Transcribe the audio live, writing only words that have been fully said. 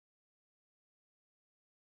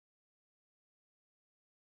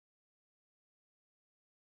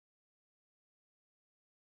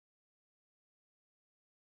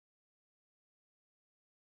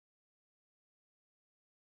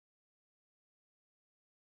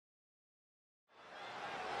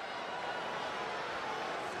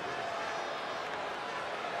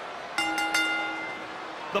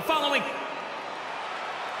The following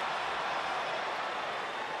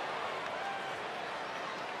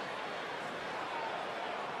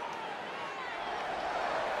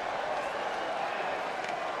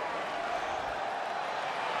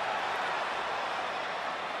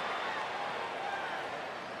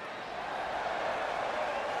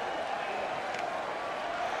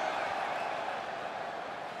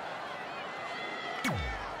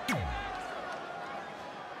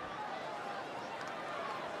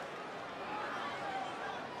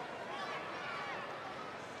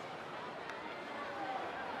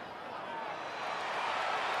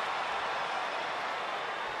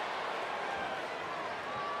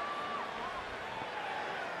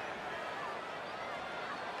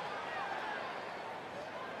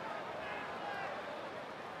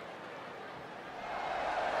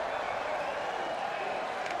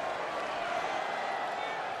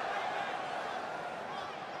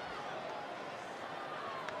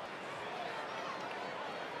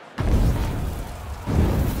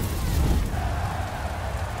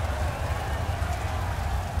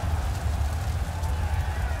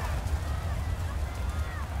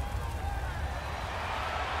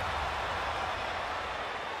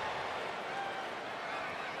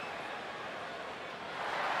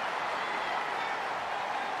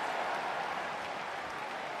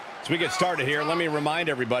As we get started here, let me remind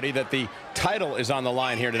everybody that the title is on the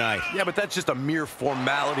line here tonight. Yeah, but that's just a mere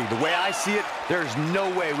formality. The way I see it, there's no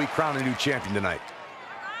way we crown a new champion tonight.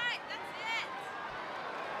 All right, that's it.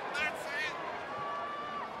 That's it.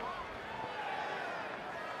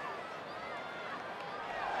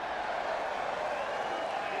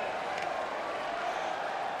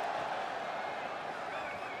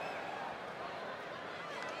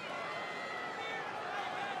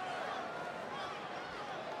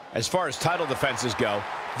 As far as title defenses go,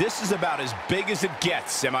 this is about as big as it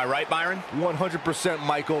gets. Am I right, Byron? 100%,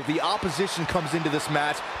 Michael. The opposition comes into this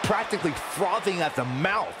match practically frothing at the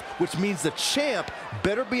mouth, which means the champ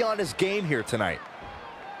better be on his game here tonight.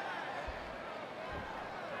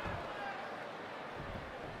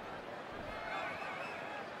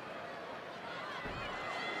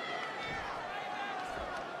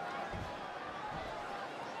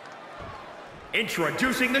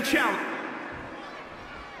 introducing the challenge.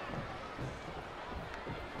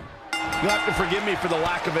 You'll have to forgive me for the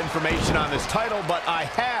lack of information on this title, but I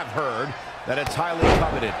have heard that it's highly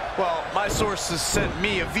coveted. Well, my sources sent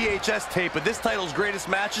me a VHS tape of this title's greatest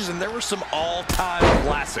matches, and there were some all-time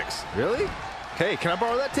classics. Really? Hey, can I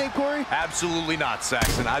borrow that tape, Corey? Absolutely not,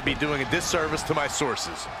 Saxon. I'd be doing a disservice to my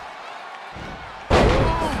sources.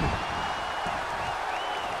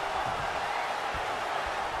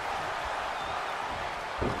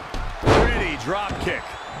 Pretty drop kick.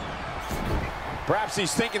 Perhaps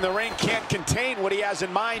he's thinking the ring can't contain what he has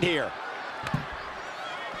in mind here.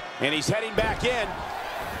 And he's heading back in.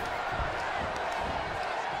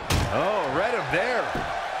 Oh, read him there.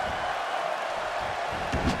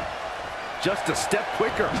 Just a step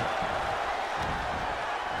quicker.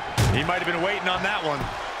 He might have been waiting on that one.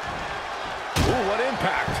 Ooh, what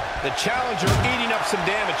impact. The challenger eating up some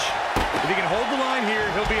damage. If he can hold the line here,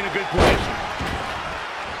 he'll be in a good position.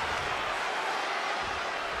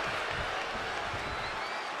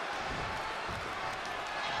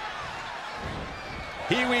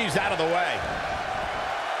 He weaves out of the way.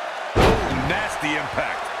 Ooh, nasty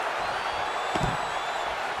impact.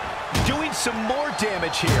 Doing some more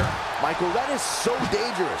damage here. Michael, that is so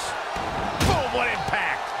dangerous. Boom, what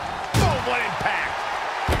impact. Boom, what impact.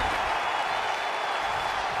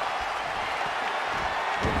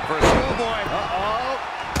 For a schoolboy. Uh-oh.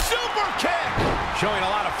 Super kick. Showing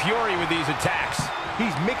a lot of fury with these attacks.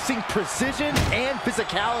 He's mixing precision and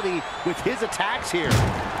physicality with his attacks here.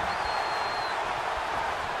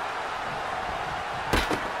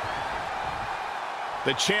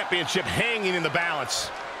 The championship hanging in the balance.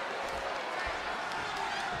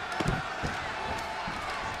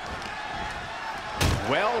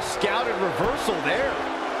 Well scouted reversal there.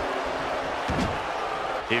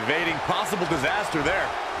 Evading possible disaster there.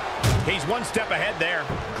 He's one step ahead there.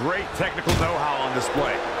 Great technical know-how on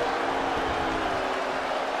display.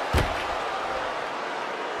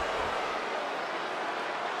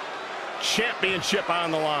 Championship on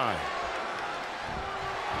the line.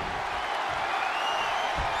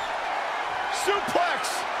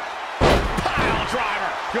 Suplex! Pile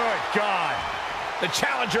driver! Good God! The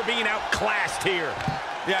challenger being outclassed here.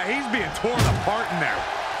 Yeah, he's being torn apart in there.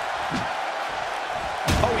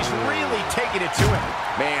 Oh, he's really taking it to him.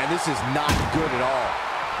 Man, this is not good at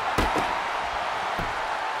all.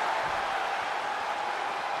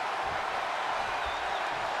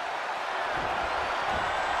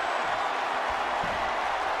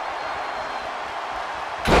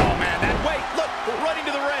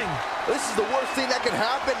 worst thing that can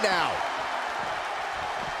happen now.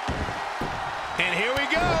 And here we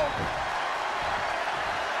go.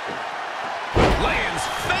 Lands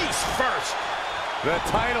face first. The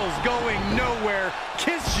title's going nowhere.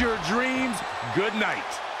 Kiss your dreams. Good night.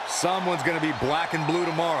 Someone's going to be black and blue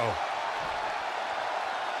tomorrow.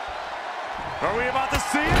 Are we about to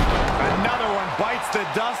see it? Another one bites the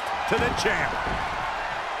dust to the champ.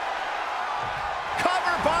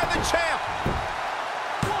 Cover by the champ.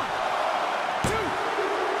 1, 2,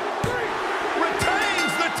 3.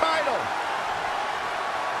 Retains the title.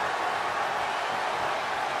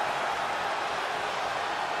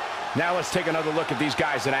 Now let's take another look at these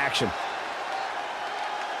guys in action.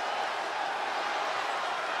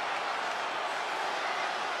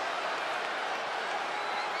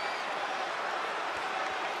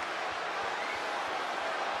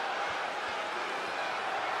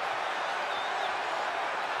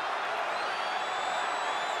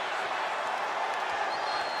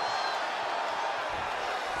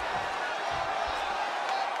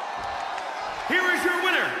 Here is your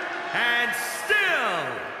winner, and still,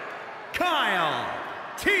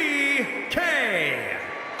 TKO.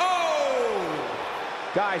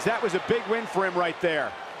 Guys, that was a big win for him right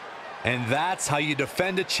there. And that's how you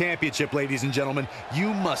defend a championship, ladies and gentlemen.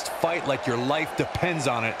 You must fight like your life depends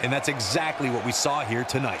on it, and that's exactly what we saw here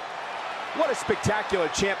tonight. What a spectacular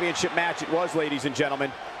championship match it was, ladies and gentlemen.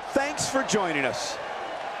 Thanks for joining us.